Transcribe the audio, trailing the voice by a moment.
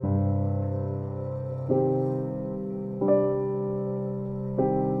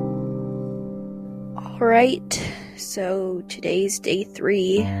Alright, so today's day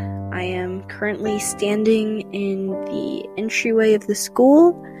 3. I am currently standing in the entryway of the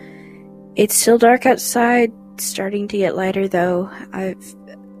school. It's still dark outside, starting to get lighter though.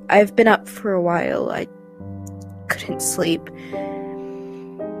 I've been up for a while. I couldn't sleep.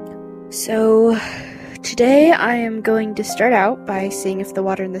 So today I am going to start out by seeing if the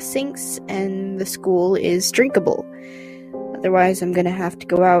water in the sinks and the school is drinkable. Otherwise, I'm gonna have to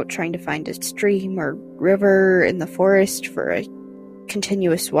go out trying to find a stream or river in the forest for a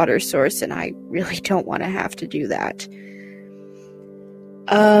continuous water source, and I really don't want to have to do that.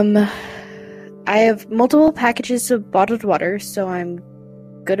 I have multiple packages of bottled water, so I'm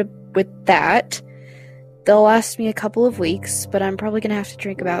good with that. They'll last me a couple of weeks, but I'm probably gonna have to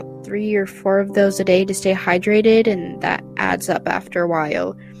drink about 3 or 4 of those a day to stay hydrated, and that adds up after a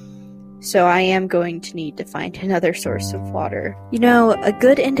while. So I am going to need to find another source of water. You know, a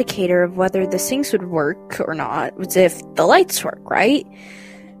good indicator of whether the sinks would work or not was if the lights work, right?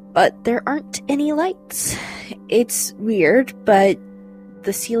 But there aren't any lights. It's weird, but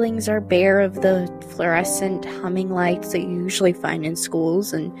the ceilings are bare of the fluorescent humming lights that you usually find in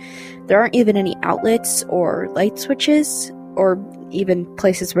schools, and there aren't even any outlets or light switches, or even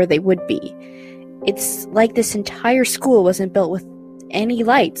places where they would be. It's like this entire school wasn't built with any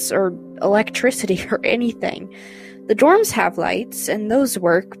lights or electricity or anything. The dorms have lights and those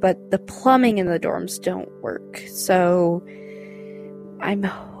work, but the plumbing in the dorms don't work. So I'm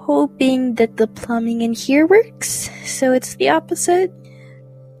hoping that the plumbing in here works, so it's the opposite.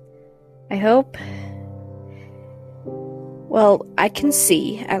 I hope. Well, I can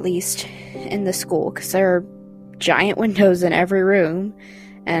see, at least in the school, because there are giant windows in every room,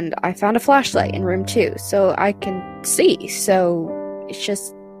 and I found a flashlight in room 2, so I can see, so it's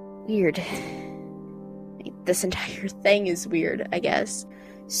just weird. This entire thing is weird, I guess.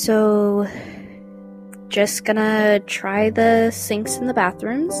 So, just gonna try the sinks in the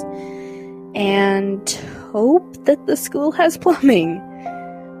bathrooms and hope that the school has plumbing.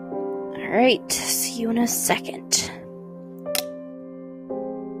 Alright, see you in a second.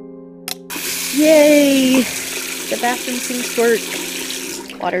 Yay! The bathroom sinks work.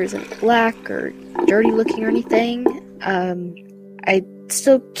 Water isn't black or dirty looking or anything. I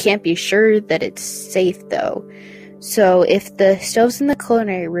still can't be sure that it's safe though. So if the stoves in the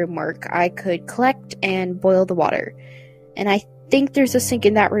culinary room work, I could collect and boil the water. And I think there's a sink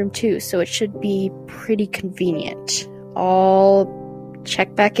in that room too, so it should be pretty convenient. I'll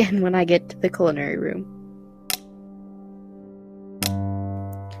check back in when I get to the culinary room.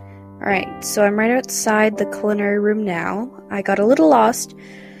 Alright, so I'm right outside the culinary room now. I got a little lost,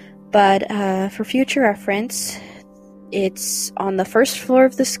 but for future reference, it's on the first floor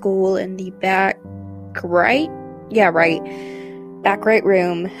of the school in the back right? Yeah, right. Back right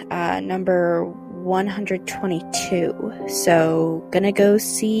room, number 122. So, gonna go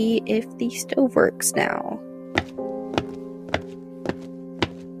see if the stove works now.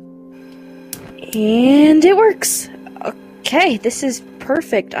 And it works! Okay, this is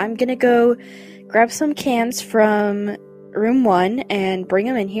perfect. I'm gonna go grab some cans from room 1 and bring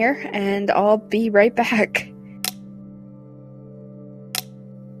them in here, and I'll be right back.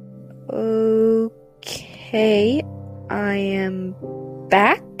 Okay, I am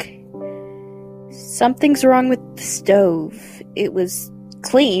back. Something's wrong with the stove. It was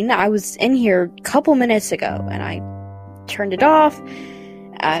clean. I was in here a couple minutes ago, and I turned it off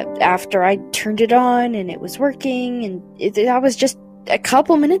after I turned it on, and it was working, and that was just a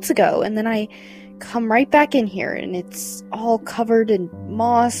couple minutes ago, and then I come right back in here, and it's all covered in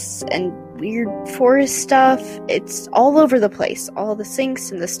moss and weird forest stuff. It's all over the place. All the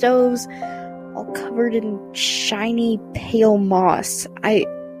sinks and the stoves, all covered in shiny, pale moss. I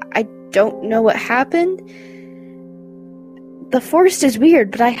don't know what happened. The forest is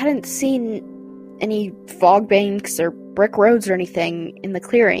weird, but I hadn't seen any fog banks or brick roads or anything in the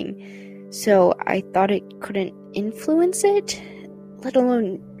clearing, so I thought it couldn't influence it, let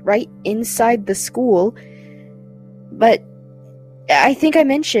alone right inside the school. But I think I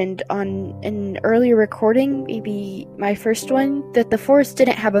mentioned on an earlier recording, maybe my first one, that the forest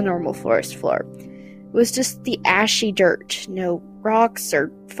didn't have a normal forest floor. It was just the ashy dirt, no rocks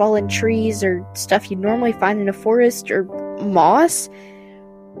or fallen trees or stuff you'd normally find in a forest, or moss.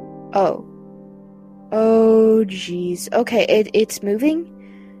 Oh geez. Okay, it's moving.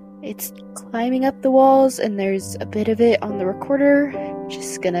 It's climbing up the walls, and there's a bit of it on the recorder.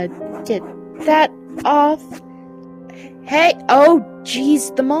 Just gonna get that off. Hey, oh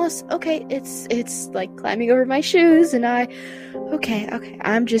geez, the moss. Okay, it's like climbing over my shoes, and okay,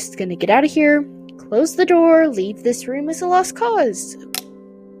 I'm just gonna get out of here, close the door, leave this room as a lost cause.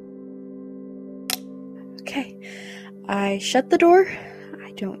 Okay, I shut the door.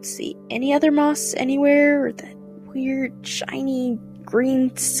 I don't see any other moss anywhere, or that weird, shiny,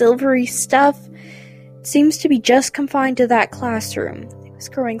 green, silvery stuff. It seems to be just confined to that classroom. It was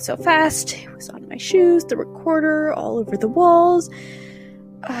growing so fast. It was on my shoes, the recorder, all over the walls.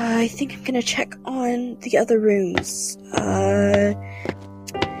 I think I'm gonna check on the other rooms.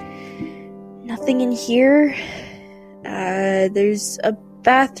 Nothing in here. There's a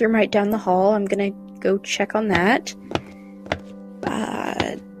bathroom right down the hall. I'm gonna go check on that.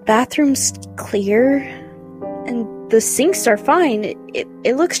 Bathroom's clear, and the sinks are fine.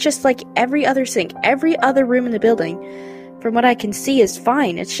 It looks just like every other sink. Every other room in the building, from what I can see, is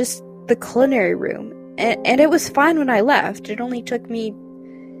fine. It's just the culinary room. And it was fine when I left. It only took me,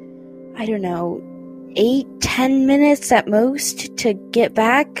 I don't know, 8-10 minutes at most to get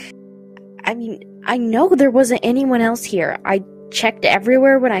back. I mean, I know there wasn't anyone else here. I checked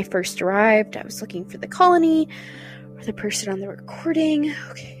everywhere when I first arrived. I was looking for the colony or the person on the recording.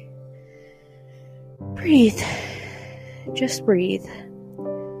 Okay. Breathe. Just breathe.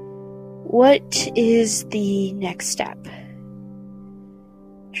 What is the next step?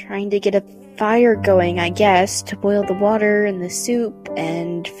 Trying to get a fire going, I guess, to boil the water in the soup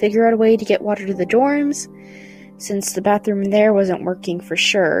and figure out a way to get water to the dorms, since the bathroom there wasn't working for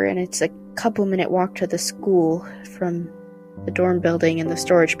sure, and it's a couple-minute walk to the school from the dorm building and the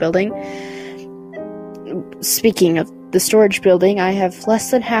storage building. Speaking of the storage building, I have less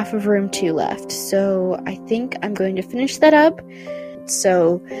than half of room 2 left, so I think I'm going to finish that up.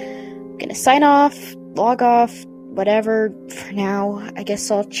 So, I'm gonna sign off, log off, whatever. For now, I guess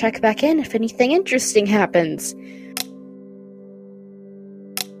I'll check back in if anything interesting happens.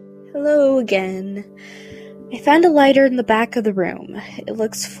 Hello again. I found a lighter in the back of the room. It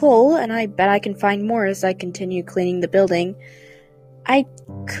looks full, and I bet I can find more as I continue cleaning the building. I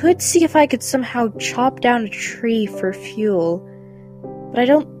could see if I could somehow chop down a tree for fuel, but I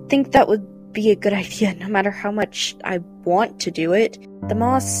don't think that would be a good idea, no matter how much I want to do it. The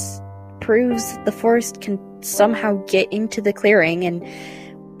moss proves that the forest can somehow get into the clearing, and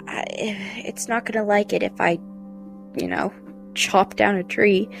it's not gonna like it if I, chop down a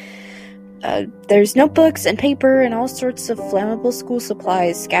tree. There's notebooks and paper and all sorts of flammable school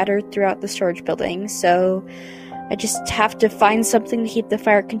supplies scattered throughout the storage building, so I just have to find something to keep the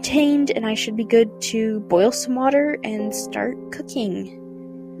fire contained, and I should be good to boil some water and start cooking.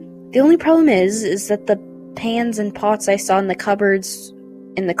 The only problem is that the pans and pots I saw in the cupboards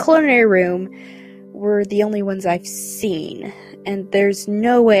in the culinary room were the only ones I've seen, and there's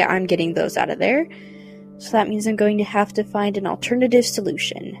no way I'm getting those out of there, so that means I'm going to have to find an alternative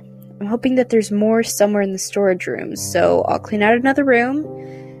solution. I'm hoping that there's more somewhere in the storage rooms, so I'll clean out another room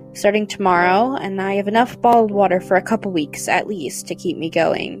starting tomorrow, and I have enough bottled water for a couple weeks at least to keep me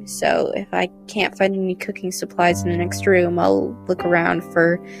going. So if I can't find any cooking supplies in the next room, I'll look around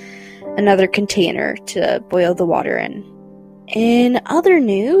for another container to boil the water in. In other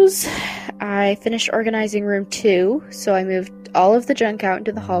news, I finished organizing room 2, so I moved all of the junk out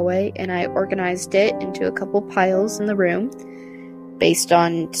into the hallway, and I organized it into a couple piles in the room based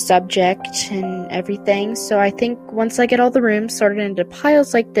on subject and everything. So I think once I get all the rooms sorted into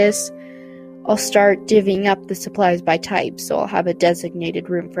piles like this, I'll start divvying up the supplies by type, so I'll have a designated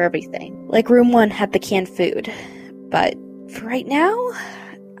room for everything. Like room 1 had the canned food, but for right now,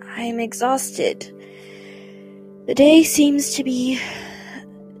 I'm exhausted. The day seems to be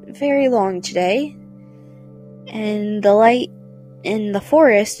very long today, and the light in the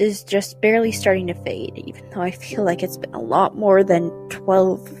forest is just barely starting to fade, even though I feel like it's been a lot more than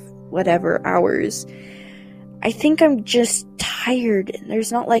 12 whatever hours. I think I'm just tired, and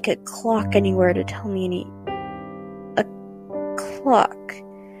there's not like a clock anywhere to tell me a clock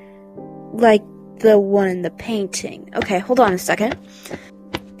like the one in the painting. Okay, hold on a second.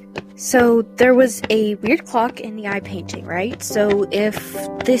 So there was a weird clock in the eye painting, right? So if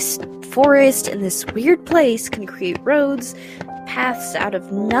this forest and this weird place can create roads, paths out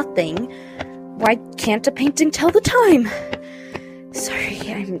of nothing, why can't a painting tell the time? Sorry,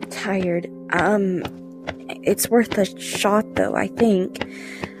 I'm tired. It's worth a shot though, I think.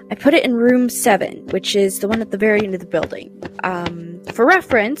 I put it in room 7, which is the one at the very end of the building. For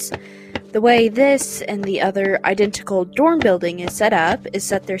reference, the way this and the other identical dorm building is set up is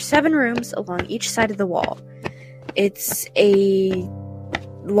that there's 7 rooms along each side of the wall. It's a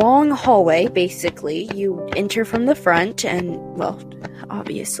long hallway, basically. You enter from the front, and, well,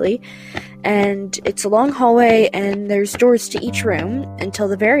 obviously, and it's a long hallway, and there's doors to each room until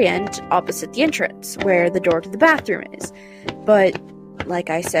the very end, opposite the entrance, where the door to the bathroom is. But like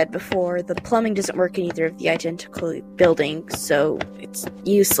I said before, the plumbing doesn't work in either of the identical buildings, so it's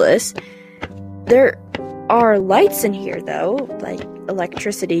useless. There are lights in here, though, like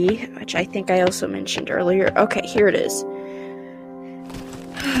electricity, which I think I also mentioned earlier. Okay, here it is.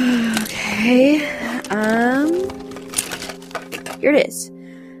 Okay, here it is.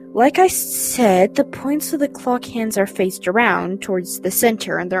 Like I said, the points of the clock hands are faced around towards the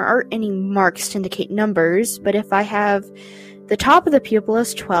center, and there aren't any marks to indicate numbers, but if I have the top of the pupil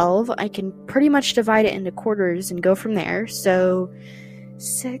as 12, I can pretty much divide it into quarters and go from there. So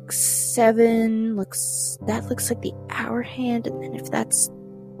 6, 7 looks like the hour hand, and then if that's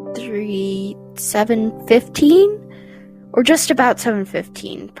 3, 7, 15? Or just about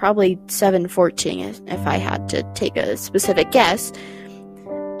 7:15, probably 7:14 if I had to take a specific guess.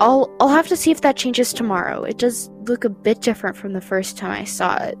 I'll have to see if that changes tomorrow. It does look a bit different from the first time I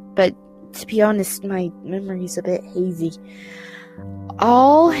saw it, but to be honest, my memory's a bit hazy.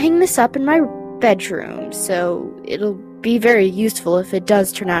 I'll hang this up in my bedroom, so it'll be very useful if it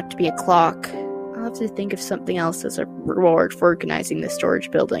does turn out to be a clock. I'll have to think of something else as a reward for organizing the storage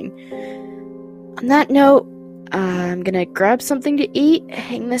building. On that note, I'm gonna grab something to eat,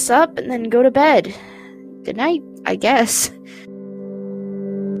 hang this up, and then go to bed. Good night, I guess.